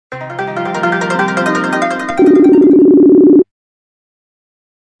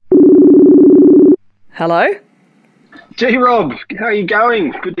Hello? Gee, Rob, how are you going?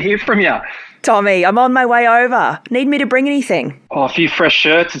 Good to hear from you. Tommy, I'm on my way over. Need me to bring anything? Oh, a few fresh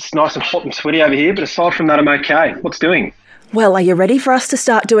shirts. It's nice and hot and sweaty over here, but aside from that, I'm okay. What's doing? Well, are you ready for us to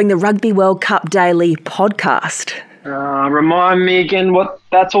start doing the Rugby World Cup Daily podcast? Remind me again what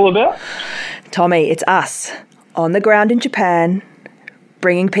that's all about? Tommy, it's us, on the ground in Japan,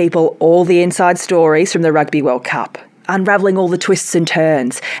 bringing people all the inside stories from the Rugby World Cup, unravelling all the twists and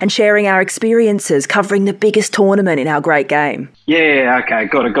turns, and sharing our experiences covering the biggest tournament in our great game. Yeah, okay,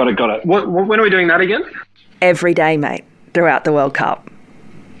 got it. When are we doing that again? Every day, mate, throughout the World Cup.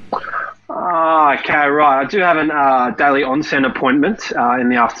 Okay, right. I do have a daily onsen appointment in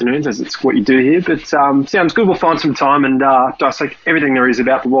the afternoons, as it's what you do here, but sounds good. We'll find some time and dissect everything there is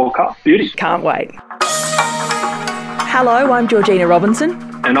about the World Cup. Beauty. Can't wait. Hello, I'm Georgina Robinson.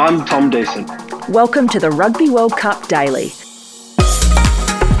 And I'm Tom Deason. Welcome to the Rugby World Cup Daily.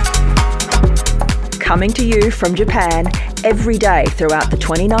 Coming to you from Japan every day throughout the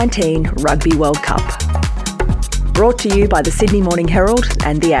 2019 Rugby World Cup. Brought to you by the Sydney Morning Herald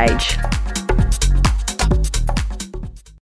and The Age.